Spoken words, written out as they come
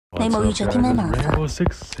What's up, guys? It's Rainbow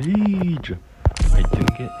Six Siege. I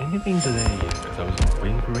didn't get anything today because I was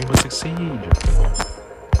waiting for Rainbow Six Siege.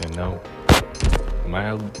 And now,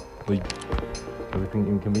 mildly, everything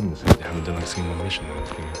inconvenienced. I haven't done like a single mission or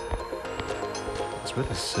anything. It's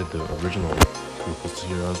really said the original group was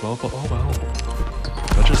here as well, but oh well.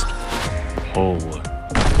 I'll just pull.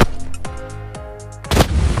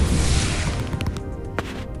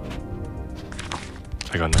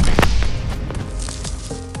 I got nothing.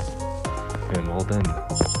 And well then, you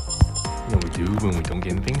know what we do when we don't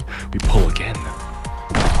get anything? We pull again.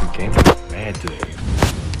 The game is mad today.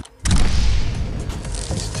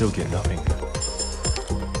 We still get nothing.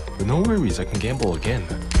 But no worries, I can gamble again.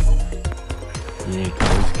 Yeah,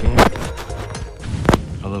 always gamble.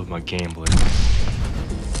 I love my gambling.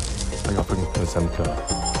 I got freaking Placentka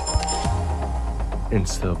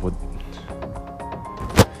instead of what.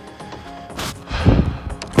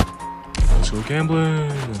 Let's go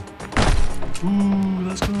gambling. Ooh,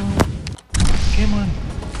 let's go. Gambling.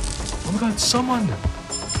 Oh my god, someone.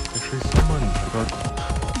 Actually, someone. I got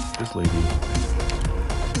this lady.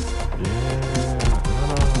 Yeah.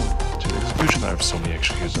 No. To execution, I have so many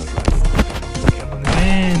extra heroes. Gambling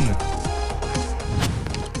again.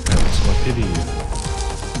 That was my pity.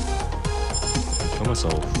 I kill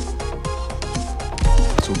myself.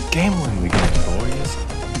 So gambling again, boys.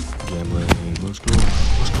 Gambling. Let's go.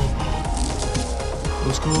 Let's go.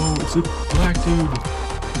 Let's go. It's a black dude.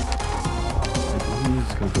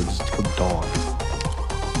 He's gonna go just go dog.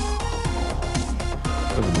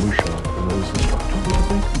 That's a Musha. And those instructor, I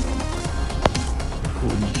think.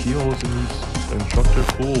 Cool. He heals and he's an instructor.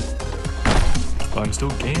 Cool. But I'm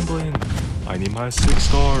still gambling. I need my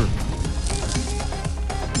 6-star.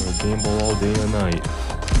 I'm gonna gamble all day and night.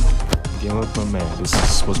 Gamble with my man. This is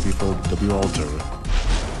supposed to be for W Alter.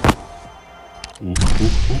 Ooh.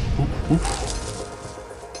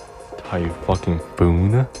 Hi, fucking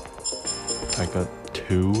boon. I got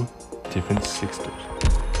 2 different 6-stars.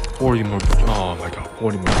 40 more. Oh my god,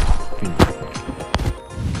 40 more.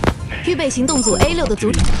 预备行动组 A6 的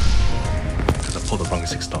组长。Because I pulled the wrong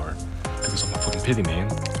 6-star. Because I'm a fucking pity, man.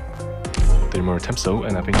 30 more attempts though,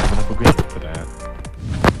 and I think I have enough agreement for that.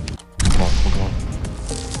 Come on.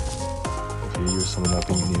 Okay, you're someone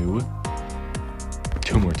nothing new.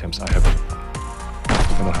 2 more attempts. I don't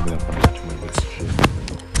have enough money to win this shit.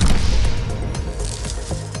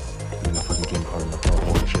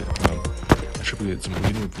 Holy shit. I should get some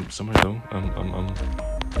reading from somewhere though.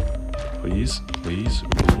 Please.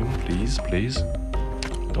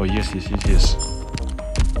 Oh, yes.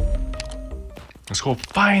 Let's go.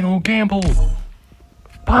 Final gamble.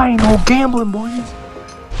 Final gambling, boys.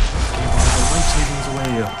 Gamble life savings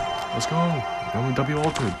away. Let's go. Only W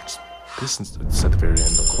altered. This is at the very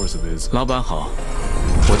end. Of course it is. 老板好，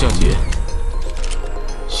我叫杰。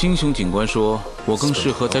星雄警官说，我更适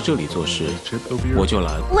合在这里做事，我就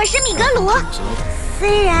来了。我是米格鲁，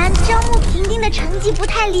虽然招募评定的成绩不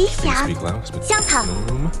太理想。香草，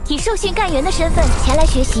以受训干员的身份前来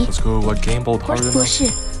学习。博士，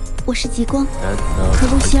我是极光，可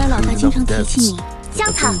露西尔老大经常提起你。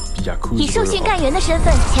香草，以受训干员的身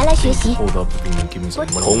份前来学习。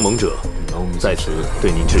同盟者，在此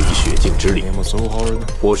对您致以血敬之礼。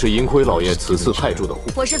我是银辉老爷此次派驻的护。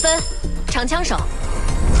我是芬，长枪手。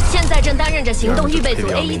 现在正担任着行动预备组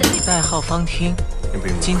A1 的代号方听，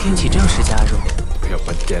今天起正式加入。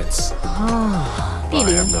碧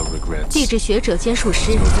玲，地质学者兼术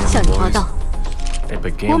师，向你报道。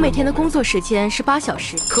我每天的工作时间是8小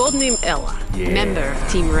时。Codename Ella, member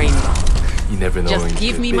Team Rainbow. Just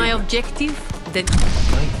give me my objective, then.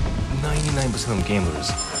 99% of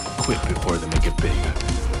gamblers quit before they make it big.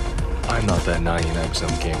 I'm not that 99%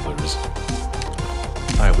 of gamblers.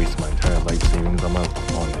 I waste my entire life savings on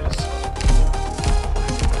this.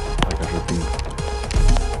 Like I should think.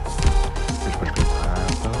 Here's what it's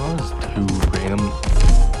 2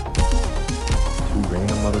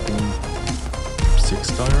 random motherfucking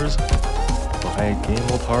 6-stars. But I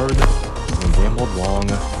gambled hard and gambled long.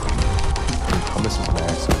 And Thomas is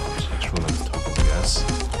max of extra nice token, yes.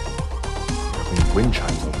 Wind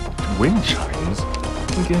chimes though. Wind chimes?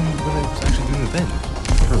 Again, when I was actually doing the event.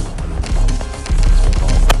 Sure.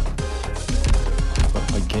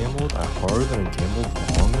 I gambled hard and I gambled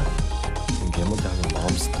long and gambled down your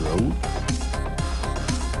mom's throat.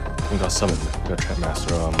 We got summoned. We got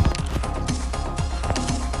Trapmaster.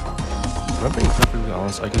 If I'm being perfectly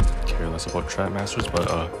honest, I could care less about Trapmasters,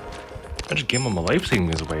 but I just gave him my life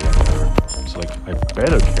savings away on her. So like, I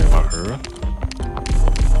better care about her.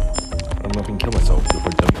 I'm not gonna kill myself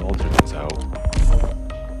before W Alter comes out.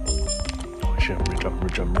 Oh shit,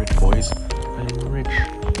 I'm rich, boys. I'm rich.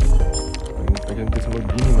 I can get some more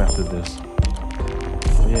beam after this.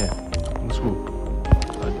 Oh yeah, let's go.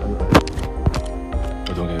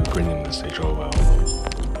 I don't get a green in the stage, oh well. I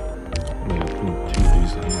mean, I think 2 of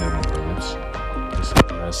these minutes. Just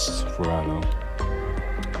the rest for I know.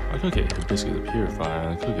 I could get Hibiscus the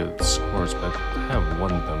Purifier, I could get the Scores, but I have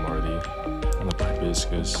one of them already. And the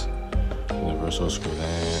Hibiscus, Universal Screw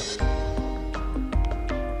that.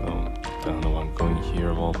 No, I don't know why I'm going here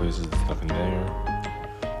of all places, there's nothing there.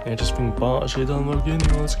 And just being bought shit on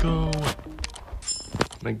Lamborghini, let's go!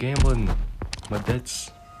 My gambling, my bets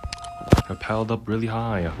are piled up really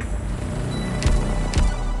high.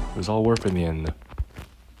 It was all worth it in the end.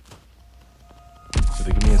 If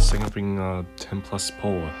they give me a second freaking 10+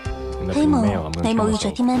 pull, and that freaking mail, I'm gonna kill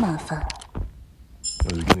myself.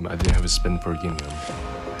 I didn't have a spin for a game.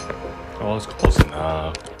 Oh, it's close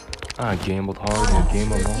enough. I gambled hard and I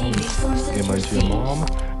gambled long. Gambled into your mom,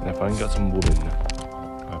 and I finally got some woman.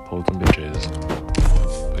 I pulled some bitches.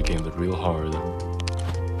 I gambled real hard.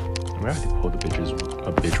 I'm ready to pull the bitches,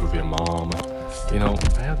 a bitch with your mom. You know,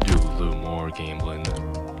 I have to do a little more gambling.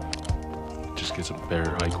 Just get some better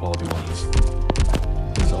high quality ones.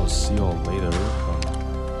 Because I'll see y'all later.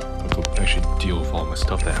 I'll go actually deal with all my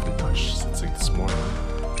stuff that I haven't touched since like this morning.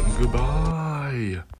 Goodbye.